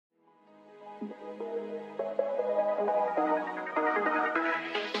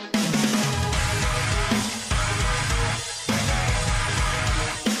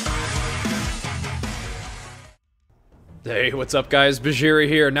Hey, what's up guys? Bajheera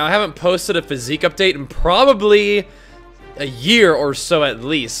here. Now, I haven't posted a physique update in probably a year or so at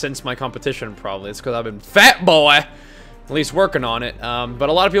least, since my competition probably. It's because I've been fat boy, at least working on it. But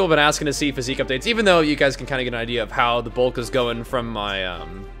a lot of people have been asking to see physique updates, even though you guys can kind of get an idea of how the bulk is going from my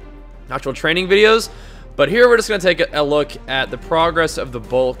actual training videos. But here we're just going to take a look at the progress of the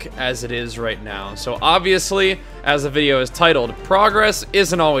bulk as it is right now. So obviously, as the video is titled, progress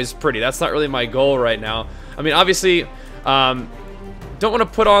isn't always pretty. That's not really my goal right now. I mean, obviously, don't want to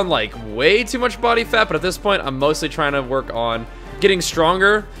put on like way too much body fat, but at this point I'm mostly trying to work on getting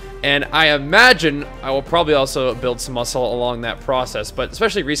stronger, and I imagine I will probably also build some muscle along that process. But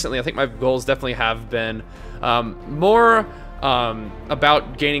especially recently, I think my goals definitely have been more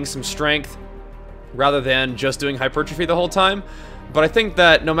about gaining some strength rather than just doing hypertrophy the whole time. But I think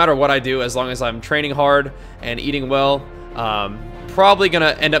that no matter what I do, as long as I'm training hard and eating well, probably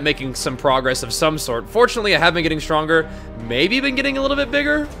gonna end up making some progress of some sort. Fortunately, I have been getting stronger, maybe been getting a little bit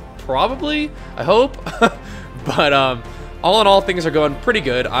bigger, probably, I hope. But all in all, things are going pretty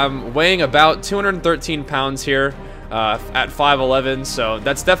good. I'm weighing about 213 pounds here at 5'11", so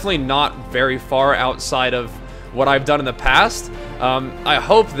that's definitely not very far outside of what I've done in the past. I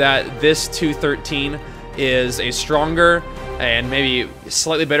hope that this 213 is a stronger and maybe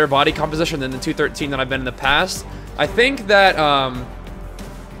slightly better body composition than the 213 that I've been in the past. I think that,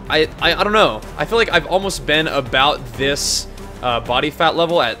 I don't know. I feel like I've almost been about this body fat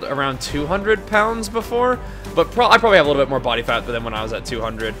level at around 200 pounds before, but I probably have a little bit more body fat than when I was at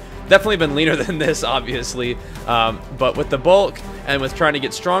 200. Definitely been leaner than this, obviously, but with the bulk and with trying to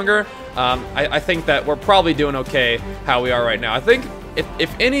get stronger, I think that we're probably doing okay how we are right now. I think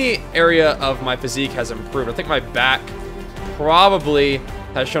if any area of my physique has improved, I think my back probably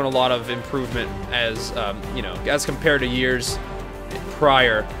has shown a lot of improvement as, you know, as compared to years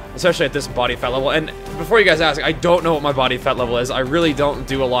prior, especially at this body fat level. And before you guys ask, I don't know what my body fat level is. I really don't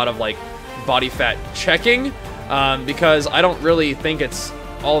do a lot of, like, body fat checking, because I don't really think it's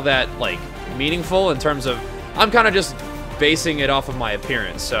all that, like, meaningful in terms of, I'm kind of just basing it off of my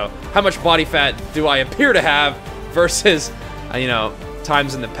appearance. So, how much body fat do I appear to have versus, you know,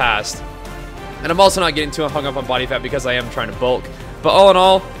 times in the past. And I'm also not getting too hung up on body fat because I am trying to bulk. But all in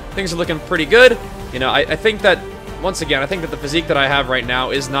all, things are looking pretty good. You know, I think that, once again, I think that the physique that I have right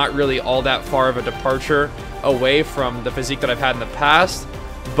now is not really all that far of a departure away from the physique that I've had in the past.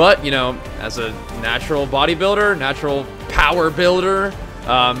 But, you know, as a natural bodybuilder, natural power builder,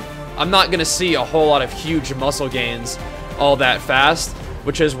 I'm not going to see a whole lot of huge muscle gains all that fast,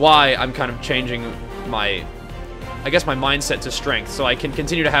 which is why I'm kind of changing my, I guess, my mindset to strength, so I can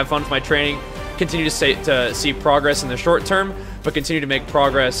continue to have fun with my training, continue to see progress in the short term, but continue to make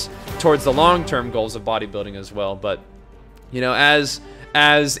progress towards the long-term goals of bodybuilding as well. But, you know, as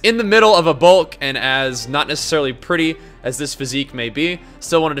in the middle of a bulk and as not necessarily pretty as this physique may be,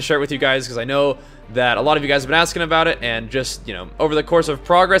 still wanted to share it with you guys because I know that a lot of you guys have been asking about it, and just, you know, over the course of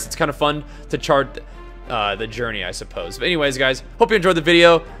progress, it's kind of fun to chart the journey, I suppose. But anyways, guys, hope you enjoyed the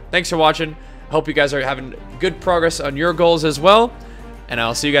video. Thanks for watching. I hope you guys are having good progress on your goals as well, and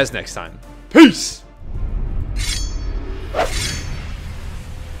I'll see you guys next time. Peace!